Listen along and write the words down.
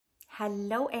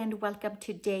Hello and welcome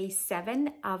to day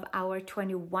 7 of our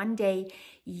 21-day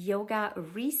yoga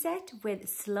reset with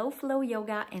slow flow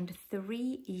yoga and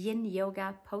 3 yin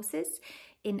yoga poses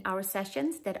in our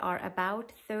sessions that are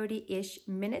about 30-ish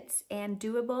minutes and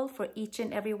doable for each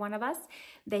and every one of us.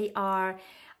 They are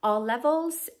all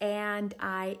levels and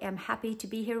I am happy to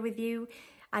be here with you.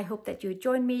 I hope that you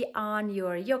join me on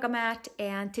your yoga mat,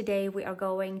 and today we're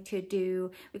going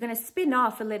to spin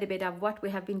off a little bit of what we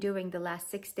have been doing the last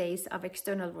 6 days of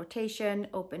external rotation,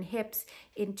 open hips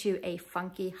into a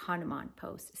funky Hanuman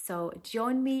pose. So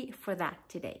join me for that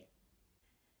today.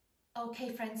 Okay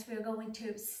friends, we're going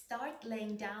to start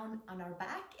laying down on our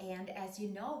back, and as you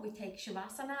know, we take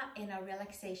Shavasana and our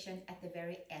relaxation at the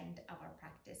very end of our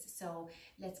practice. So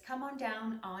let's come on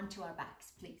down onto our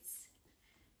backs, please.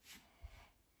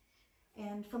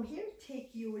 And from here,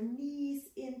 take your knees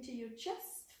into your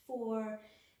chest for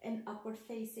an upward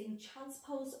facing child's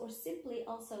pose, or simply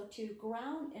also to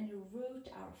ground and root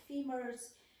our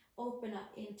femurs, open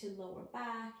up into lower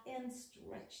back and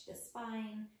stretch the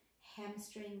spine,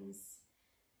 hamstrings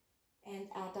and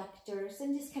adductors,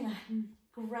 and just kind of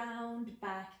ground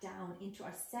back down into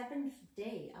our 7th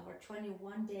day of our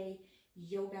 21-day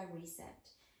yoga reset.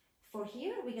 For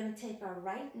here, we're going to take our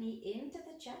right knee into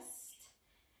the chest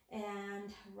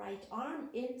and right arm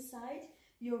inside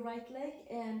your right leg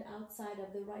and outside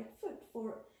of the right foot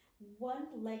for one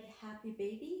leg happy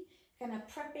baby, kind of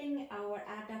prepping our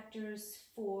adductors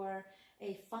for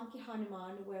a funky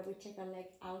Hanuman where we take our leg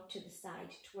out to the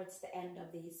side towards the end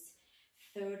of these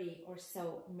 30 or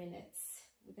so minutes.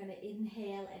 We're going to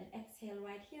inhale and exhale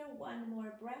right here. One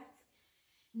more breath.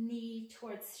 Knee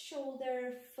towards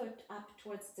shoulder, foot up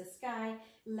towards the sky.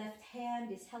 Left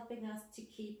hand is helping us to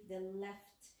keep the left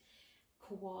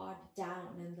quad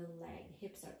down and the leg,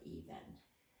 hips are even.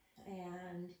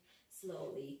 And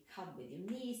slowly come with your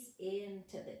knees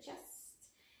into the chest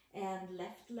and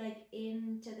left leg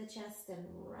into the chest and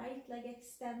right leg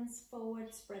extends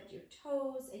forward. Spread your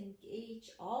toes,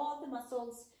 engage all the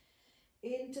muscles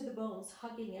into the bones,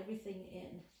 hugging everything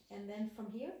in. And then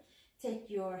from here, take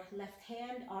your left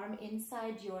hand, arm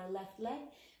inside your left leg,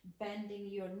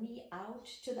 bending your knee out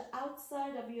to the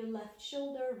outside of your left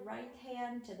shoulder, right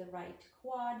hand to the right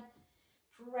quad.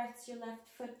 Press your left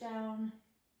foot down.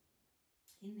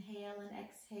 Inhale and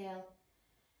exhale.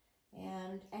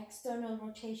 And external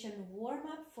rotation warm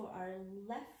up for our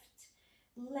left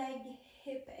leg,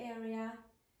 hip area.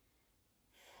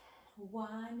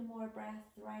 One more breath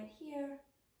right here.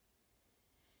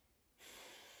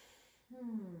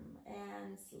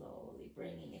 And slowly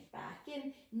bringing it back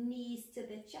in, knees to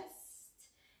the chest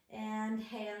and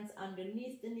hands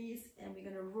underneath the knees, and we're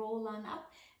going to roll on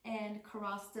up and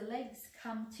cross the legs,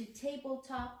 come to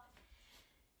tabletop,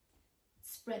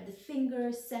 spread the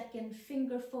fingers, second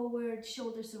finger forward,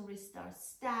 shoulders and wrists are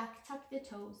stacked, tuck the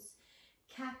toes,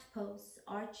 cat pose,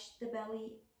 arch the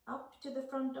belly up to the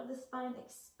front of the spine,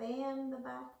 expand the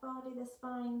back body, the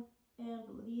spine, and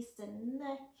release the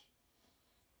neck.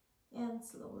 And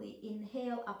slowly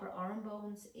inhale, upper arm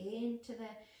bones into the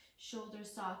shoulder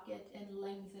socket and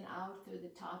lengthen out through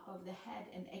the top of the head.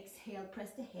 And exhale, press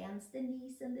the hands, the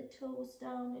knees and the toes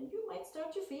down. And you might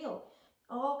start to feel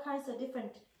all kinds of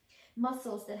different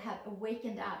muscles that have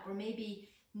awakened up, or maybe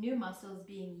new muscles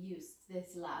being used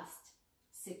this last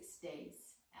 6 days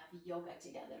of yoga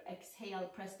together.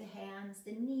 Exhale, press the hands,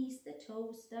 the knees, the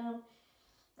toes down.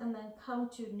 And then come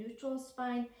to neutral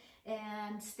spine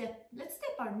and let's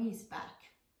step our knees back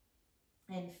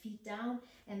and feet down,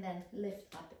 and then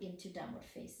lift up into downward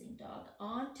facing dog.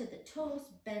 Onto the toes,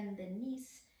 bend the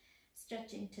knees,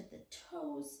 stretching to the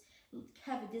toes.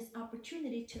 Have this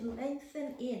opportunity to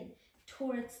lengthen in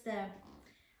towards the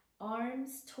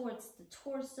arms, towards the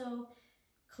torso,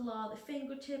 claw the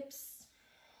fingertips.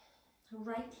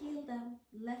 Right heel down,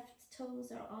 left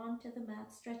toes are onto the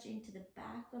mat, stretching to the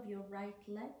back of your right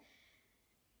leg.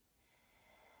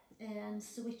 And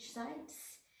switch sides,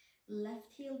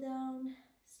 left heel down,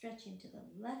 stretching to the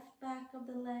left back of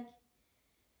the leg.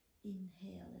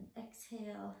 Inhale and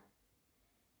exhale.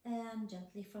 And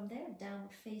gently from there,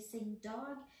 downward facing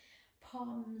dog.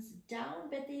 Palms down,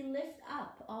 but they lift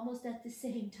up almost at the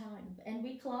same time. And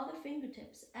we claw the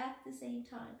fingertips at the same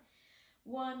time.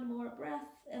 One more breath,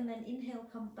 and then inhale,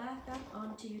 come back up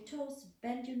onto your toes,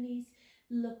 bend your knees,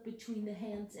 look between the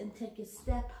hands and take a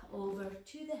step over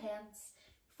to the hands,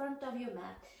 front of your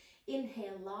mat.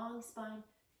 Inhale, long spine.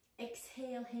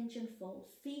 Exhale, hinge and fold.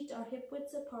 Feet are hip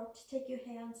widths apart. Take your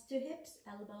hands to hips,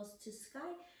 elbows to sky.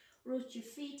 Root your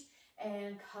feet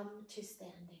and come to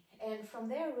standing. And from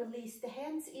there, release the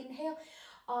hands. Inhale,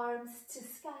 arms to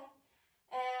sky.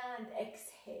 And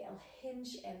exhale,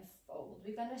 hinge and fold.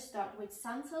 We're going to start with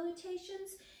sun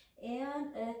salutations and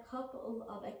a couple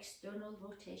of external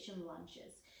rotation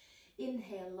lunges.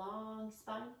 Inhale, long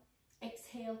spine.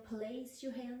 Exhale, place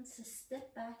your hands,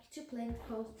 step back to plank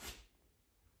pose.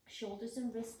 Shoulders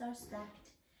and wrists are stacked.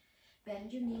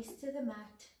 Bend your knees to the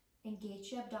mat.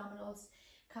 Engage your abdominals.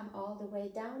 Come all the way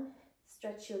down.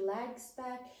 Stretch your legs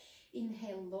back.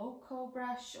 Inhale, low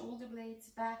cobra, shoulder blades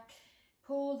back.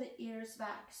 Pull the ears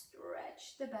back,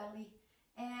 stretch the belly,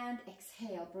 and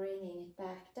exhale, bringing it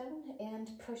back down and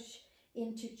push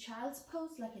into child's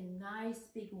pose like a nice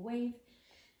big wave.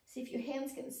 See if your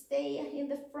hands can stay in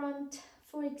the front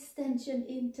for extension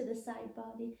into the side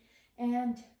body,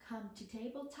 and come to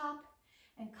tabletop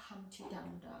and come to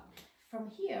down dog. From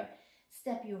here,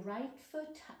 step your right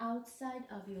foot outside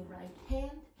of your right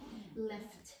hand.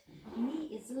 Left knee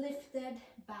is lifted,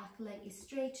 back leg is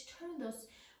straight. Turn those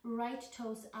right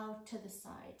toes out to the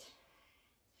side.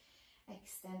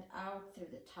 Extend out through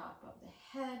the top of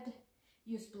the head.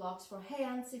 Use blocks for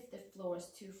hands if the floor is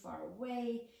too far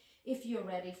away. If you're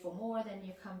ready for more, then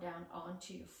you come down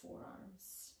onto your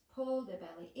forearms. Pull the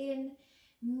belly in,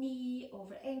 knee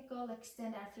over ankle.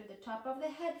 Extend out through the top of the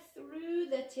head, through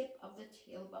the tip of the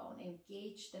tailbone.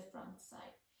 Engage the front side.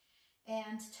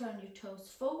 And turn your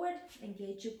toes forward.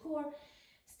 Engage your core.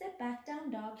 Step back,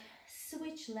 down dog.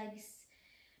 Switch legs.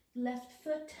 Left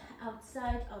foot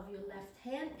outside of your left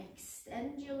hand.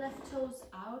 Extend your left toes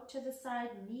out to the side.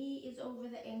 Knee is over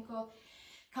the ankle.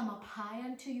 Come up high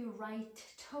onto your right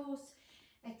toes.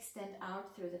 Extend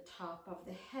out through the top of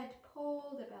the head.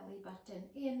 Pull the belly button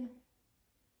in.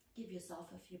 Give yourself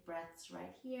a few breaths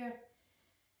right here.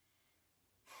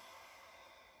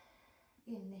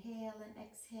 Inhale and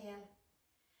exhale.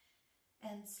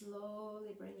 And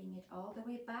slowly bringing it all the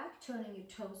way back, turning your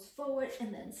toes forward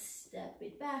and then step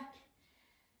it back.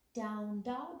 Down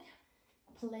dog,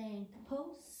 plank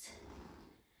pose.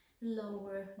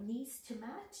 Lower knees to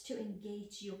mat to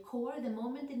engage your core. The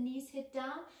moment the knees hit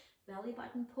down, belly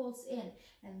button pulls in,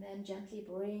 and then gently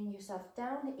bring yourself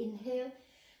down. Inhale,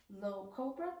 low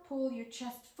cobra, pull your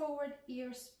chest forward,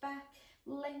 ears back,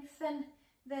 lengthen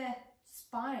the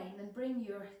spine and bring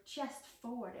your chest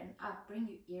forward and up. Bring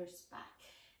your ears back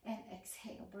and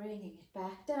exhale, bringing it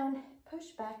back down. Push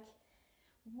back.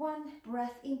 One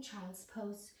breath in child's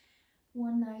pose.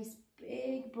 One nice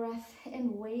big breath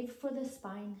and wave for the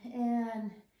spine.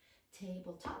 And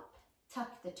tabletop.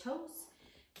 Tuck the toes.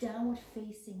 Downward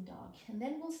facing dog. And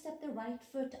then we'll step the right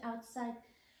foot outside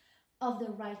of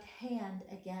the right hand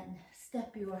again.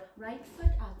 Step your right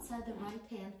foot outside the right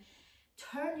hand.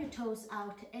 Turn your toes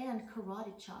out and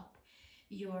karate chop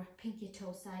your pinky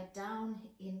toe side down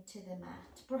into the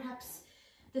mat. Perhaps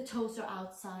the toes are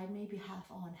outside, maybe half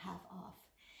on, half off.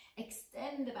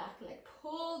 Extend the back leg,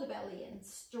 pull the belly in,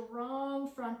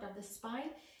 strong front of the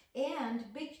spine,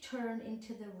 and big turn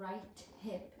into the right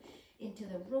hip, into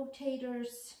the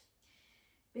rotators.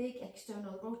 Big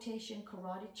external rotation,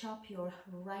 karate chop your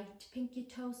right pinky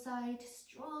toe side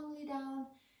strongly down.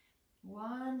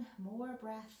 One more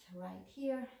breath right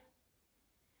here.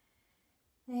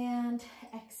 And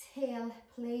exhale,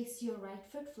 place your right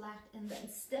foot flat and then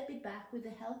step it back with the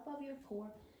help of your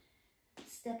core.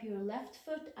 Step your left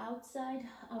foot outside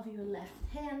of your left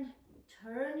hand.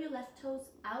 Turn your left toes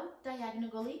out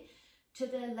diagonally to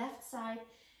the left side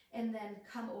and then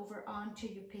come over onto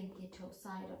your pinky toe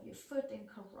side of your foot and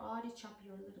karate chop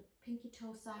your little pinky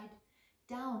toe side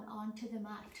down onto the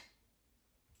mat.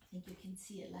 I think you can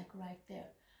see it like right there.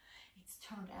 It's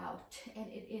turned out and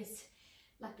it is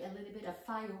like a little bit of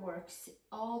fireworks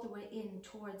all the way in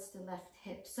towards the left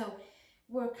hip. So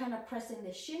we're kind of pressing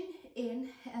the shin in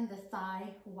and the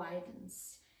thigh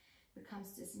widens.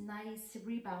 Becomes this nice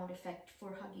rebound effect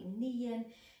for hugging knee in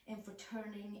and for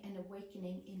turning and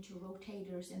awakening into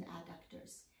rotators and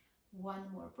adductors. One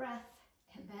more breath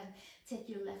and then take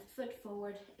your left foot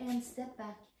forward and step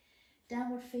back.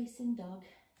 Downward facing dog.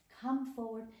 Come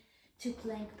forward to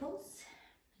plank pose.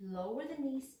 Lower the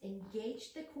knees,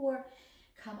 engage the core.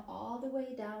 Come all the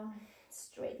way down.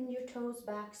 Straighten your toes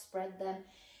back, spread them.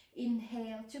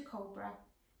 Inhale to cobra.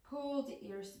 Pull the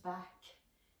ears back.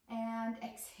 And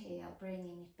exhale,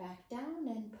 bringing it back down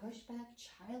and push back,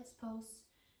 child's pose.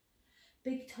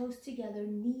 Big toes together,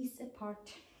 knees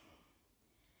apart.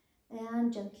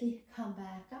 And gently come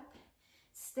back up.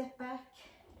 Step back,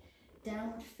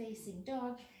 downward facing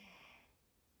dog.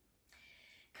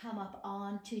 Come up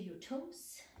onto your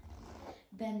toes.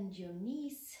 Bend your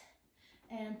knees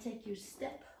and take your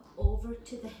step over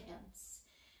to the hands.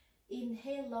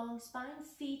 Inhale, long spine,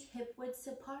 feet hip widths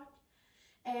apart.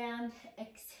 And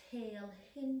exhale,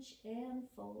 hinge and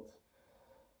fold.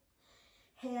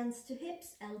 hands to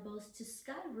hips, elbows to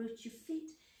sky, root your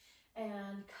feet,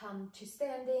 and come to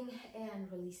standing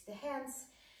and release the hands.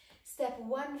 Step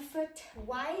one foot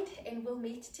wide and we'll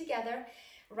meet together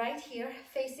right here,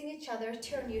 facing each other.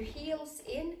 Turn your heels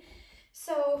in.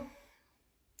 So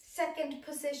second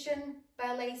position,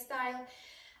 ballet style,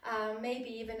 maybe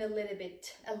even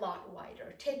a lot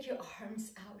wider. Take your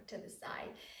arms out to the side.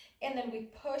 And then we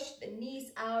push the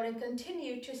knees out and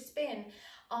continue to spin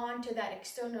onto that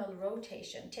external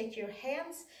rotation. Take your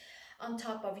hands on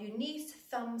top of your knees,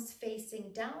 thumbs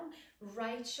facing down,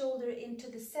 right shoulder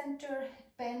into the center,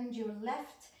 bend your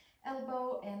left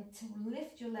elbow and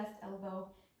lift your left elbow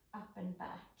up and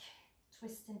back.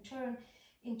 Twist and turn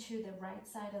into the right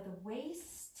side of the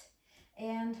waist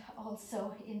and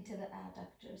also into the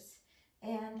adductors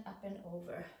and up and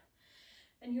over.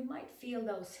 And you might feel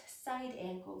those side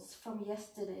angles from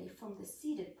yesterday, from the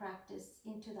seated practice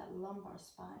into that lumbar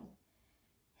spine.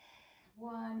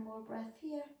 One more breath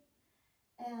here.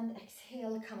 And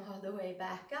exhale, come all the way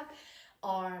back up.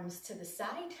 Arms to the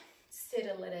side. Sit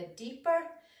a little deeper.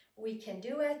 We can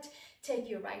do it. Take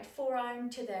your right forearm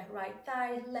to the right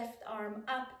thigh, left arm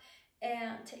up,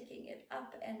 and taking it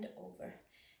up and over.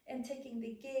 And taking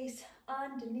the gaze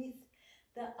underneath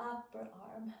the upper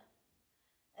arm.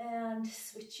 And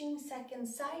switching second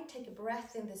side, take a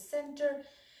breath in the center,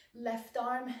 left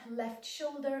arm, left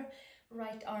shoulder,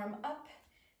 right arm up,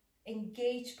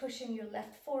 engage, pushing your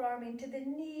left forearm into the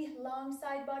knee, long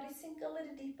side body, sink a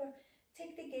little deeper,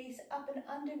 take the gaze up and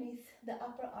underneath the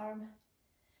upper arm.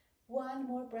 One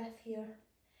more breath here,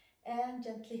 and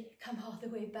gently come all the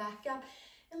way back up,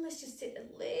 and let's just sit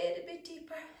a little bit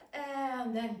deeper,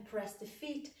 and then press the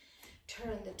feet,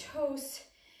 turn the toes,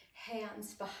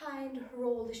 hands behind,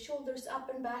 roll the shoulders up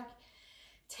and back,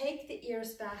 take the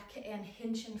ears back and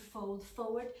hinge and fold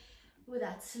forward with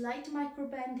that slight micro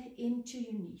bend into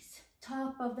your knees.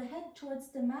 Top of the head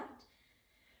towards the mat,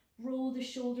 roll the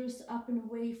shoulders up and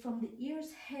away from the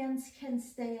ears, hands can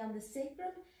stay on the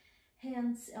sacrum,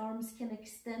 arms can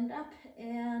extend up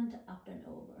and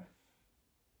over.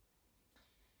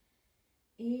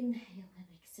 Inhale and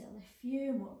exhale, a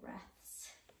few more breaths.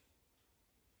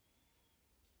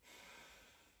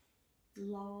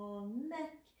 Long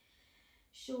neck,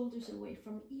 shoulders away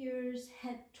from ears,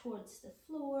 head towards the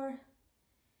floor.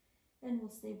 And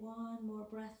we'll stay one more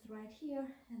breath right here.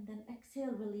 And then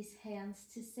exhale, release hands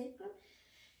to sacrum.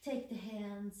 Take the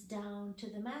hands down to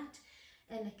the mat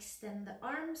and extend the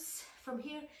arms. From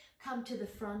here, come to the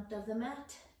front of the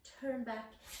mat. Turn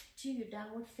back to your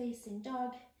downward facing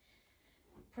dog.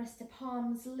 Press the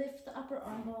palms, lift the upper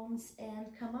arm bones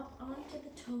and come up onto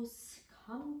the toes.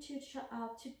 Come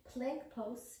to plank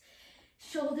pose.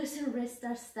 Shoulders and wrists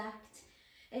are stacked.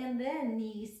 And then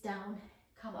knees down.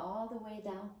 Come all the way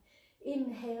down.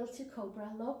 Inhale to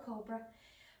cobra, low cobra.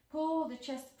 Pull the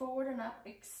chest forward and up.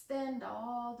 Extend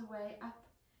all the way up.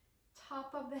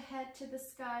 Top of the head to the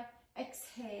sky.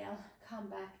 Exhale. Come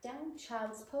back down.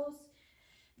 Child's pose.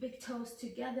 Big toes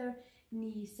together.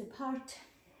 Knees apart.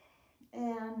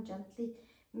 And gently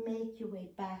make your way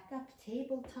back up,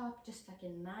 tabletop, just like a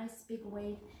nice big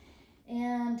wave.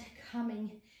 And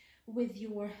coming with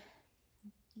your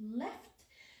left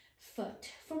foot.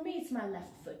 For me, it's my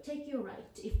left foot. Take your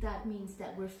right, if that means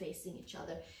that we're facing each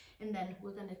other. And then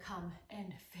we're gonna come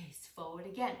and face forward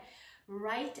again.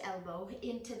 Right elbow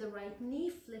into the right knee,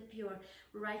 flip your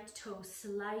right toe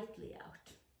slightly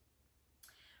out.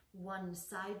 One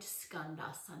side,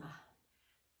 Skandasana.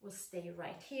 We'll stay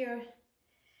right here.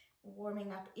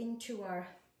 Warming up into or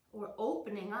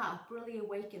opening up, really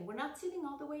awaken. We're not sitting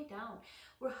all the way down.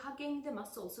 We're hugging the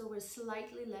muscles, so we're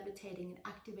slightly levitating and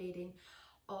activating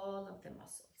all of the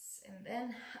muscles. And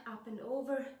then up and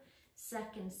over,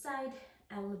 second side,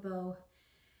 elbow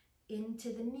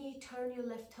into the knee, turn your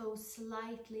left toe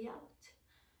slightly out.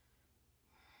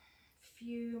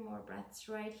 Few more breaths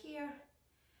right here.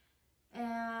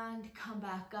 And come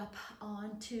back up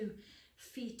onto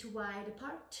feet wide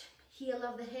apart. Heel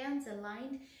of the hands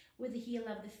aligned with the heel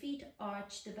of the feet,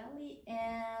 arch the belly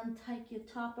and hike your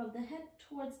top of the head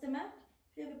towards the mat.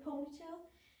 If you have a ponytail,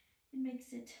 it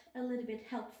makes it a little bit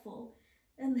helpful.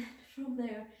 And then from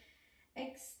there,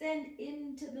 extend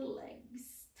into the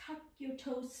legs. Tuck your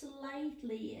toes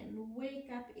slightly in.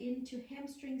 Wake up into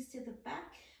hamstrings to the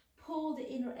back. Pull the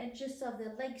inner edges of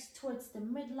the legs towards the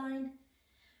midline.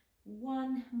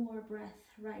 One more breath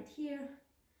right here.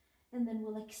 And then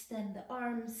we'll extend the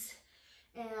arms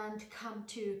and come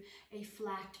to a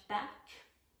flat back.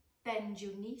 Bend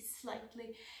your knees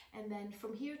slightly. And then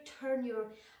from here, turn your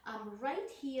right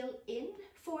heel in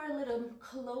for a little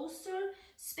closer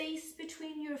space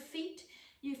between your feet.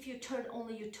 If you turn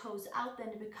only your toes out, then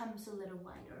it becomes a little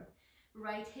wider.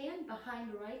 Right hand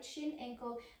behind the right shin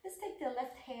ankle. Let's take the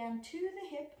left hand to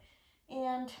the hip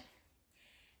and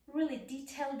really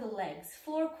detail the legs.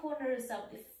 Four corners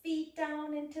of the feet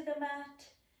down into the mat.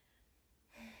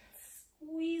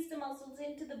 Squeeze the muscles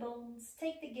into the bones.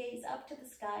 Take the gaze up to the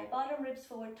sky. Bottom ribs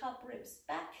forward, top ribs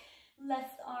back.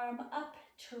 Left arm up,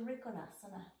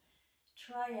 Trikonasana.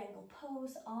 Triangle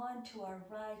pose onto our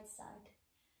right side.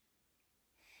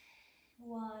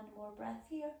 One more breath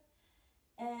here.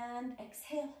 And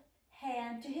exhale,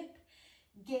 hand to hip,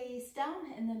 gaze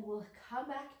down, and then we'll come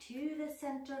back to the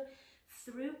center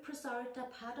through Prasarita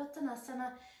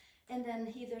Padottanasana, and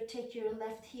then either take your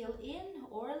left heel in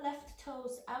or left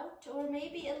toes out, or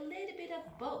maybe a little bit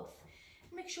of both.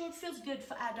 Make sure it feels good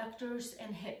for adductors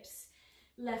and hips.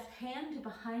 Left hand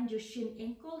behind your shin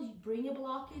ankle, you bring a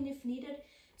block in if needed.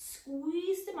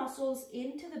 Squeeze the muscles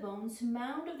into the bones.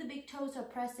 Mound of the big toes are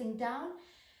pressing down.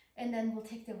 And then we'll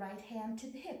take the right hand to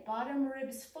the hip. Bottom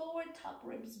ribs forward, top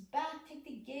ribs back. Take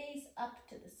the gaze up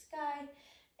to the sky.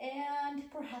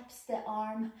 And perhaps the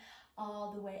arm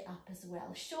all the way up as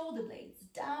well. Shoulder blades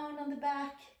down on the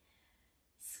back.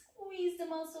 Squeeze the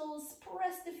muscles,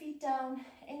 press the feet down,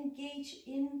 engage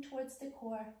in towards the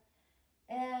core.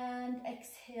 And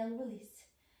exhale, release.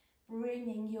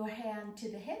 Bringing your hand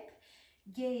to the hip.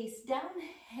 Gaze down,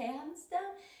 hands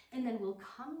down. And then we'll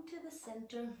come to the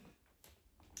center.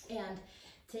 And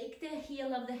take the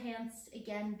heel of the hands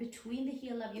again between the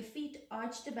heel of your feet,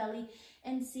 arch the belly,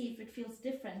 and see if it feels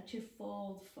different to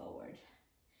fold forward.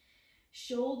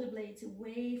 Shoulder blades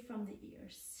away from the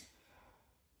ears.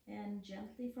 And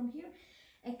gently from here,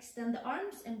 extend the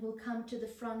arms and we'll come to the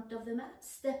front of the mat.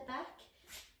 Step back,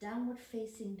 downward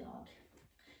facing dog.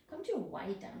 Come to a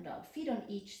wide down dog, feet on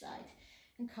each side.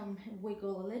 And come and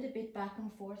wiggle a little bit back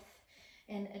and forth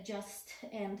and adjust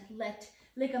and let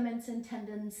ligaments and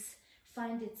tendons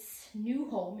find its new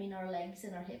home in our legs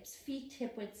and our hips. Feet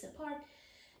hip widths apart,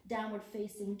 downward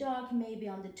facing dog, maybe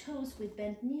on the toes with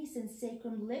bent knees and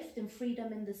sacrum lift and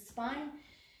freedom in the spine.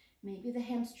 Maybe the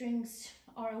hamstrings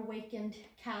are awakened,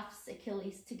 calves,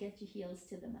 Achilles, to get your heels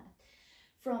to the mat.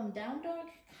 From down dog,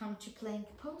 come to plank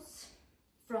pose.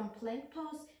 From plank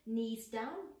pose, knees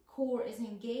down, core is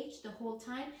engaged the whole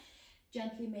time.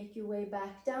 Gently make your way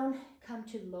back down, come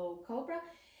to low cobra.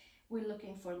 We're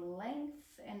looking for length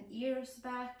and ears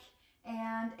back,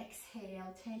 and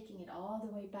exhale, taking it all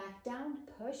the way back down,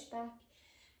 push back,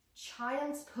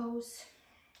 child's pose,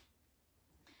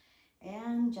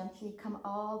 and gently come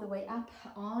all the way up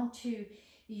onto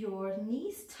your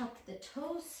knees, tuck the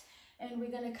toes, and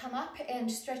we're going to come up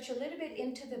and stretch a little bit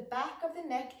into the back of the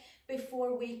neck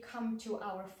before we come to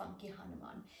our funky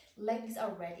Hanuman. Legs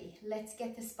are ready. Let's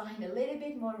get the spine a little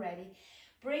bit more ready.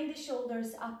 Bring the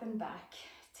shoulders up and back.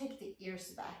 Take the ears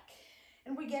back.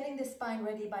 And we're getting the spine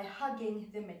ready by hugging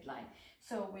the midline.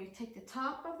 So we take the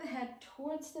top of the head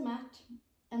towards the mat,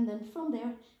 and then from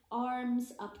there,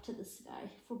 arms up to the sky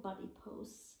for buddy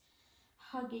pose.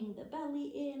 Hugging the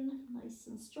belly in, nice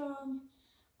and strong.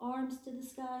 Arms to the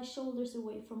sky, shoulders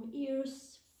away from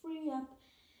ears. Free up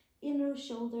inner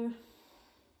shoulder.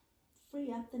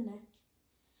 Free up the neck.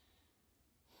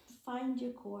 Find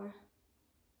your core.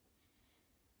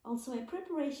 Also a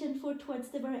preparation for towards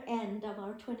the very end of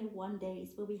our 21 days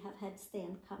where we have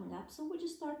headstand coming up. So we'll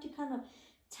just start to kind of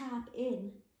tap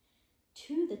in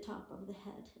to the top of the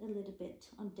head a little bit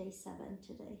on day 7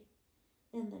 today.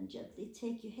 And then gently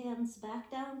take your hands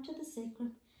back down to the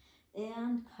sacrum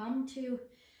and come to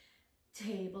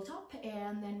tabletop.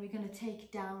 And then we're going to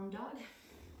take down dog.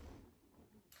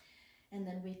 And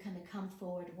then we're going to come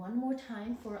forward one more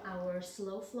time for our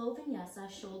slow flow vinyasa.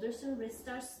 Shoulders and wrists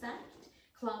are stacked.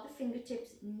 Claw the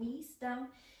fingertips, knees down,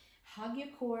 hug your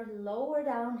core, lower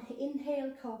down,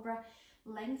 inhale cobra,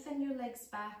 lengthen your legs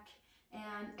back,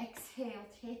 and exhale,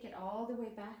 take it all the way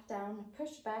back down,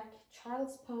 push back,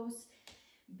 child's pose,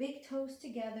 big toes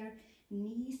together,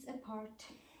 knees apart,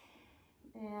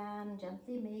 and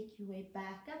gently make your way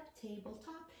back up,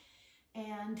 tabletop,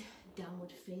 and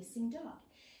downward facing dog.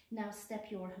 Now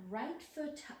step your right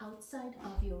foot outside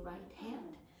of your right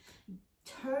hand,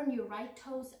 turn your right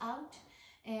toes out,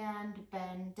 and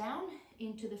bend down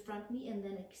into the front knee, and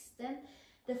then extend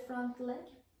the front leg,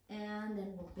 and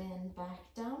then we'll bend back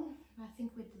down. I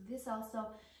think we did this also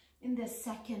in the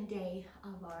second day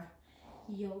of our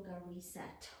yoga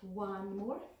reset. One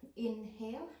more,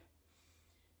 inhale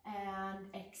and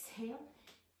exhale,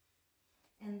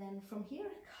 and then from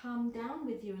here come down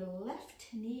with your left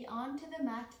knee onto the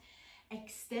mat,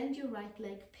 extend your right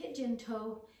leg, pigeon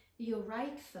toe your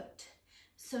right foot.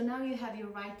 So now you have your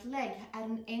right leg at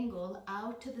an angle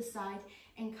out to the side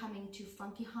and coming to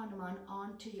Funky Hanuman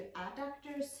onto your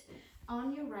adductors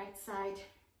on your right side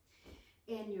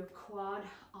and your quad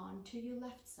onto your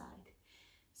left side.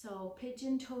 So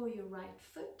pigeon toe your right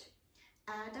foot,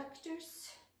 adductors,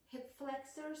 hip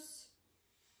flexors,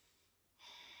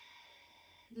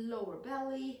 lower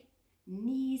belly,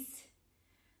 knees.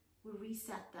 We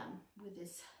reset them with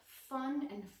this fun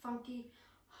and funky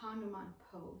Hanuman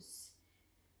pose.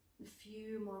 A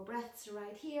few more breaths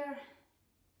right here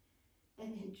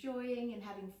and enjoying and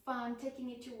having fun,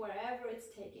 taking it to wherever it's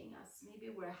taking us.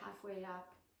 Maybe we're halfway up,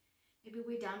 maybe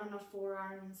we're down on our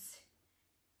forearms.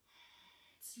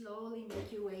 Slowly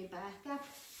make your way back up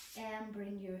and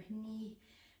bring your knee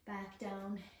back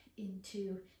down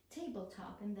into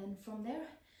tabletop, and then from there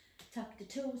tuck the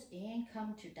toes and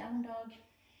come to down dog.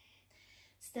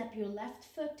 Step your left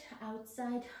foot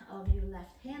outside of your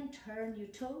left hand, turn your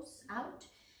toes out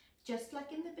just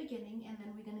like in the beginning, and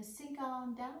then we're going to sink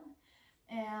on down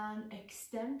and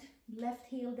extend left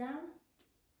heel down,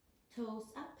 toes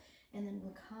up, and then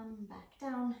we'll come back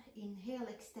down. Inhale,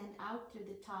 extend out through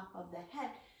the top of the head,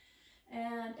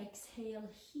 and exhale,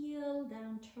 heel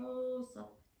down, toes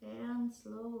up, and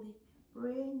slowly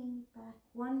bringing it back.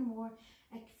 One more,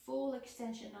 a full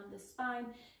extension on the spine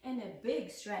and a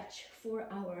big stretch for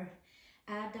our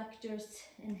adductors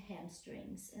and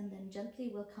hamstrings. And then gently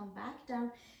we'll come back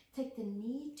down, take the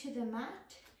knee to the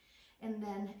mat, and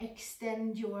then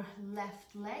extend your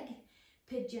left leg,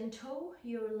 pigeon toe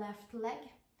your left leg,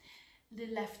 the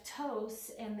left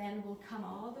toes, and then we'll come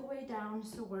all the way down.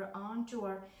 So we're onto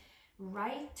our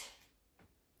right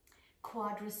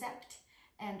quadricep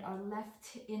and our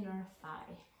left inner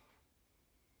thigh.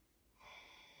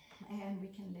 And we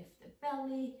can lift the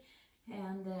belly,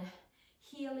 and the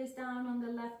heel is down on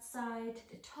the left side,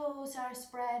 the toes are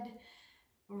spread,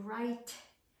 right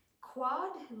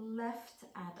quad, left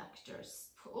adductors.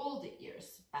 Pull the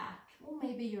ears back, or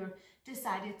maybe you're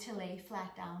decided to lay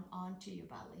flat down onto your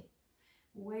belly.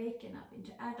 Waking up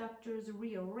into adductors,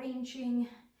 rearranging,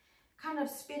 kind of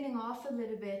spinning off a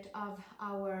little bit of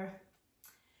our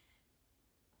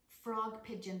frog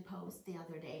pigeon pose the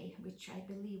other day, which I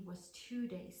believe was 2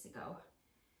 days ago.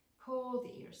 Pull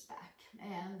the ears back,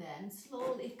 and then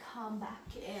slowly come back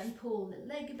and pull the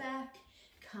leg back.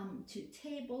 Come to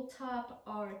tabletop,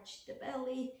 arch the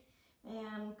belly,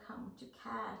 and come to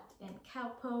cat and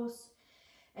cow pose.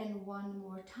 And one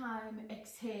more time,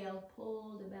 exhale,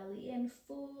 pull the belly in,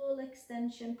 full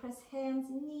extension, press hands,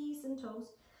 knees and toes.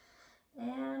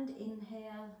 And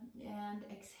inhale and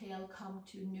exhale, come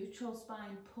to neutral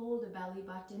spine, pull the belly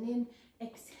button in,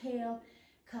 exhale,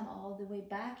 come all the way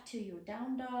back to your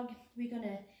down dog. We're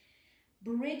gonna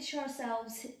bridge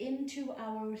ourselves into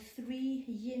our 3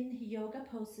 Yin Yoga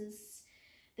poses.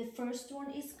 The first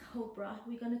one is Cobra.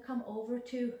 We're gonna come over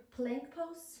to plank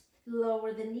pose,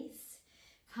 lower the knees,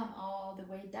 come all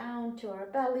the way down to our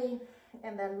belly,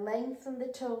 and then lengthen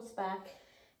the toes back,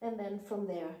 and then from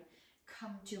there,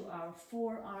 come to our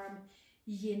forearm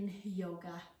Yin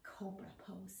Yoga Cobra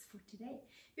pose for today.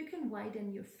 You can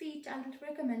widen your feet. I would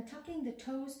recommend tucking the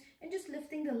toes and just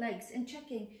lifting the legs and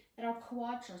checking that our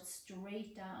quads are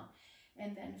straight down.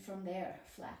 And then from there,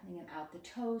 flattening out the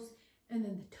toes, and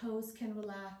then the toes can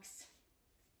relax.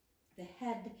 The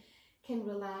head can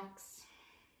relax.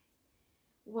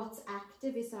 What's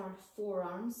active is our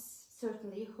forearms,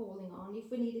 certainly holding on if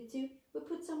we needed to. We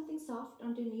put something soft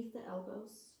underneath the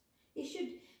elbows.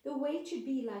 The weight should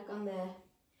be like on the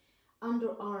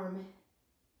underarm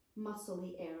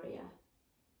muscly area.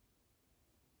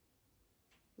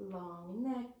 Long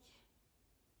neck,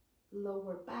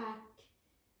 lower back,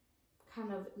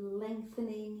 kind of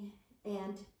lengthening,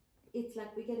 and it's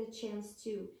like we get a chance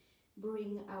to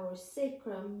bring our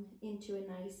sacrum into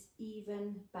a nice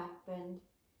even back bend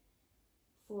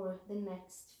for the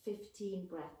next 15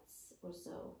 breaths or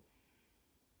so,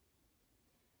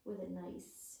 with a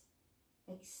nice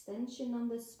extension on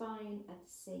the spine at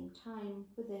the same time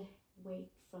with the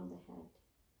weight from the head.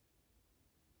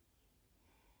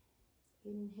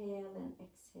 Inhale and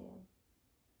exhale.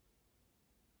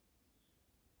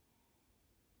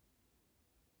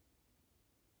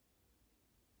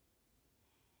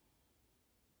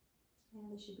 And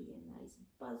there should be a nice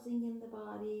buzzing in the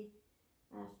body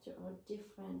after our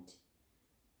different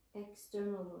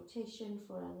external rotation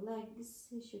for our legs.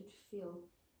 It should feel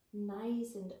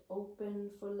nice and open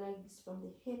for legs from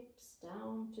the hips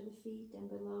down to the feet and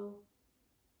below.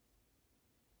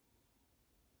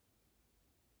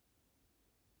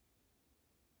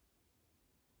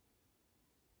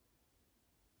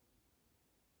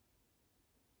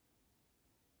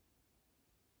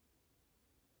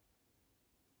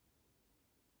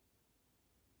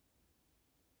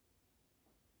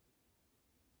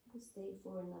 Stay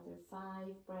for another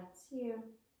 5 breaths here.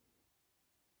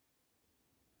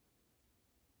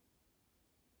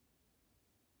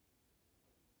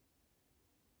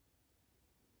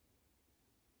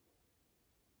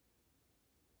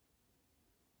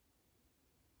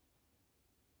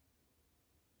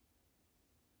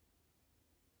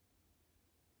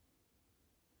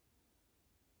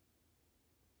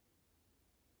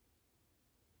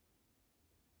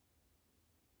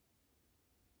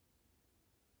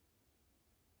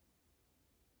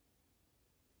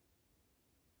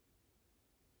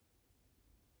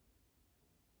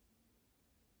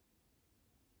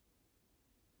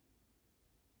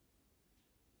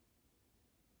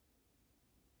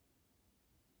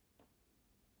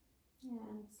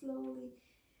 And slowly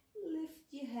lift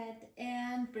your head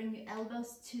and bring your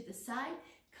elbows to the side.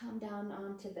 Come down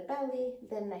onto the belly.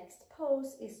 The next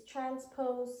pose is child's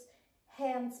pose.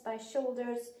 Hands by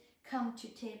shoulders. Come to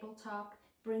tabletop.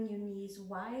 Bring your knees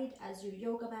wide as your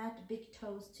yoga mat. Big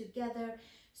toes together.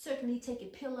 Certainly take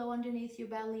a pillow underneath your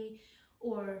belly,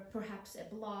 or perhaps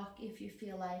a block if you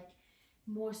feel like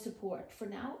more support. For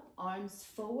now, arms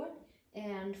forward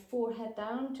and forehead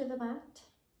down to the mat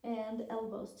and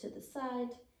elbows to the side.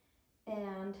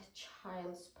 And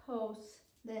child's pose.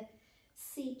 The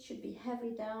seat should be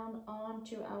heavy down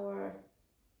onto our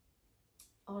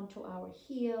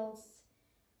heels,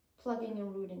 plugging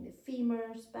and rooting the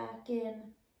femurs back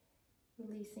in,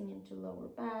 releasing into lower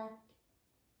back.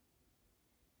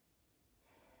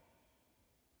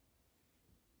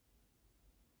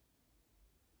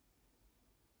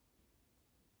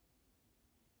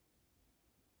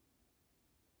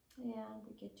 And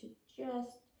we get to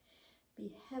just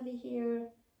be heavy here.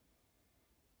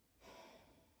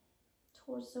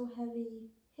 Torso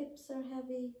heavy, hips are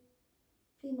heavy,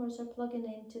 femurs are plugging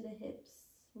into the hips,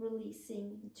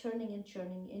 releasing, turning and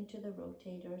churning into the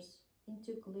rotators,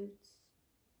 into glutes,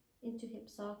 into hip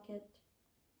socket.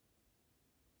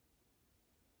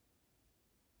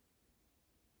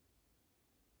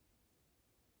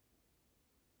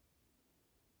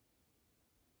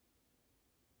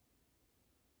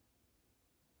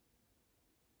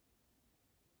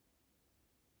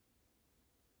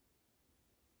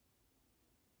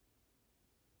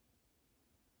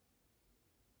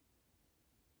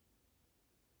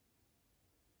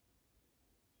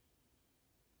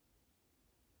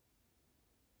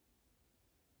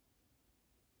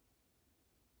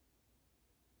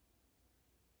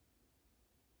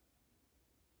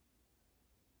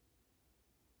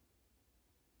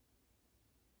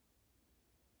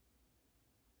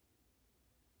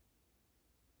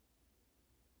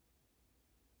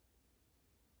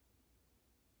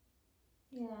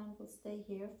 Yeah, and we'll stay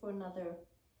here for another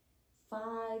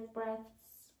 5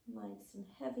 breaths, nice and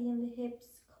heavy in the hips,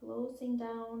 closing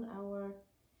down our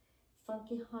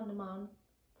funky Hanuman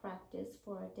practice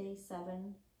for our day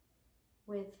 7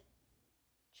 with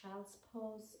child's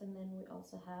pose, and then we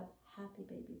also have happy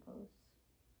baby pose.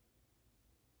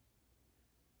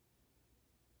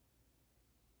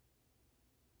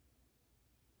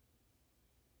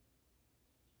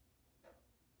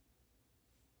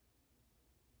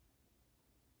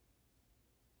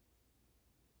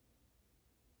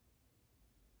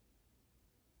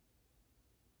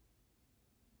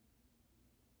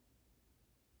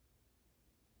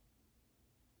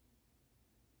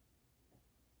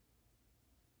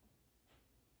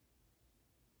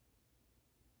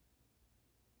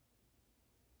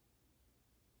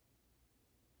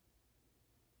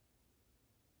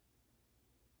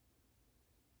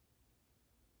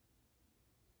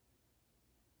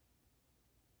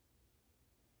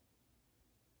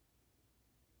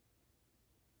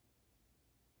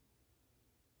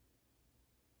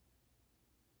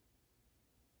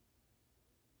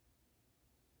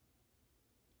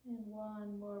 And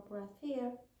one more breath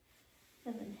here.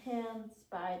 And then hands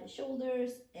by the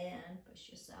shoulders and push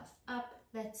yourself up.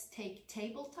 Let's take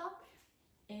tabletop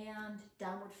and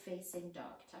downward facing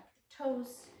dog. Tuck the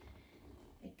toes,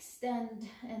 extend,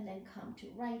 and then come to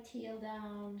right heel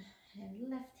down and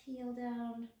left heel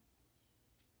down.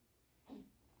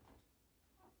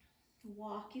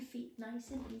 Walk your feet nice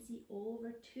and easy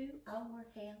over to our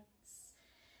hands.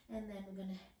 And then we're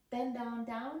gonna bend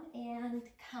down and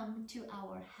come to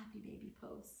our happy baby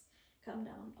pose. Come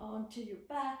down onto your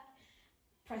back,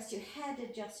 press your head,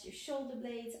 adjust your shoulder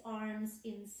blades, arms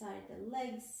inside the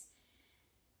legs,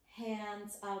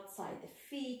 hands outside the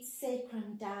feet,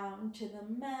 sacrum down to the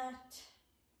mat,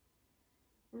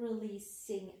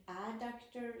 releasing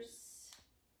adductors,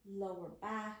 lower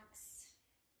backs,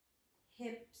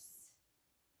 hips,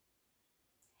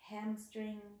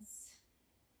 hamstrings,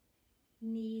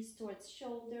 knees towards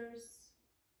shoulders,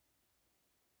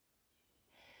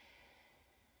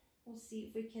 We'll see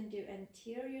if we can do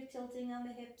anterior tilting on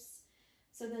the hips,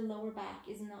 so the lower back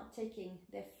is not taking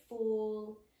the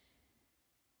full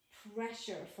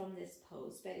pressure from this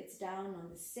pose, but it's down on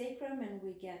the sacrum, and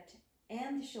we get,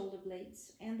 and the shoulder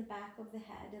blades and the back of the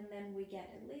head, and then we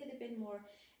get a little bit more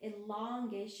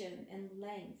elongation and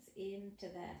length into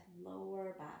the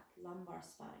lower back, lumbar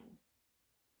spine,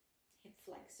 hip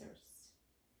flexors,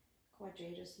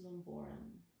 quadratus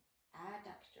lumborum,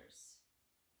 adductors.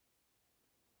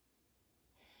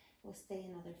 We'll stay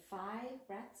another 5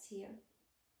 breaths here.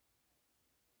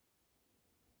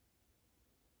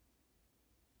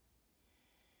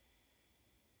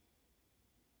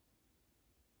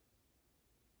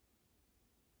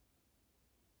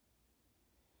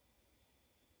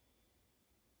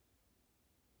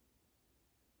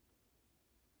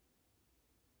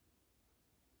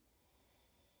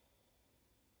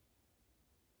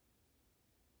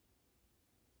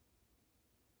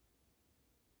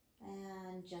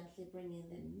 And gently bringing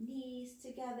the knees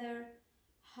together,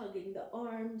 hugging the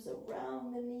arms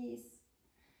around the knees.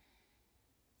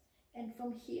 And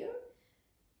from here,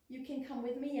 you can come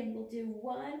with me and we'll do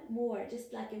one more,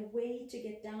 just like a way to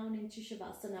get down into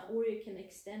Shavasana, or you can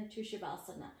extend to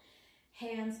Shavasana.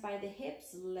 Hands by the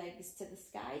hips, legs to the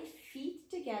sky, feet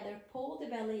together, pull the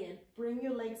belly in, bring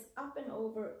your legs up and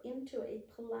over into a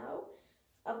plow,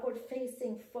 upward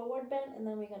facing forward bend, and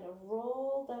then we're gonna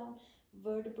roll down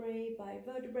vertebrae by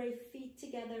vertebrae, feet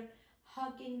together,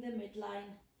 hugging the midline,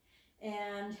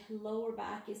 and lower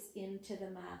back is into the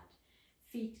mat.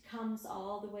 Feet comes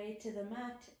all the way to the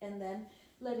mat, and then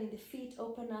letting the feet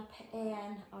open up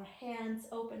and our hands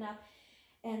open up.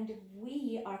 And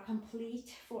we are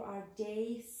complete for our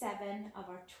day 7 of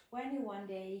our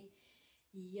 21-day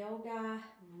yoga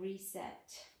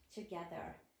reset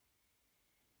together.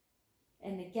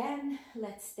 And again,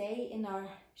 let's stay in our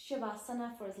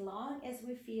Shavasana for as long as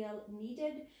we feel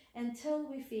needed, until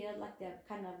we feel like the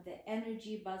kind of the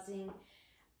energy buzzing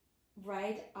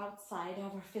right outside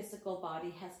of our physical body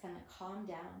has kind of calmed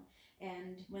down.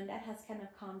 And when that has kind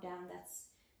of calmed down,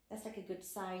 that's like a good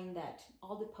sign that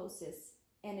all the poses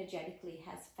energetically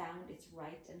has found its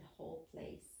right and whole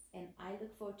place. And I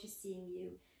look forward to seeing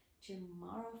you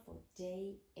tomorrow for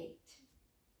day 8.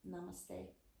 Namaste.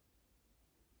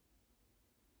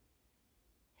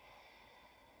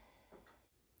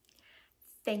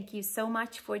 Thank you so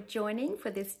much for joining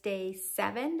for this day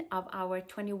 7 of our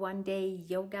 21-day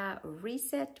yoga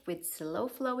reset with slow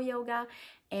flow yoga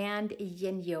and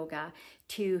yin yoga,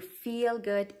 to feel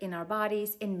good in our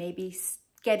bodies and maybe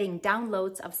getting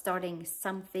downloads of starting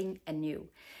something anew.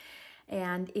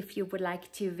 And if you would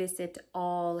like to visit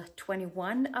all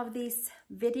 21 of these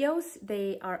videos,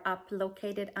 they are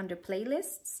located under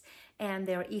playlists, and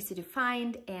they're easy to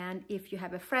find. And if you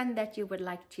have a friend that you would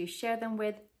like to share them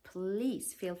with,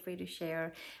 please feel free to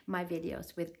share my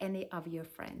videos with any of your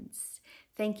friends.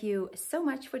 Thank you so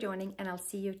much for joining, and I'll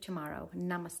see you tomorrow.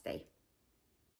 Namaste.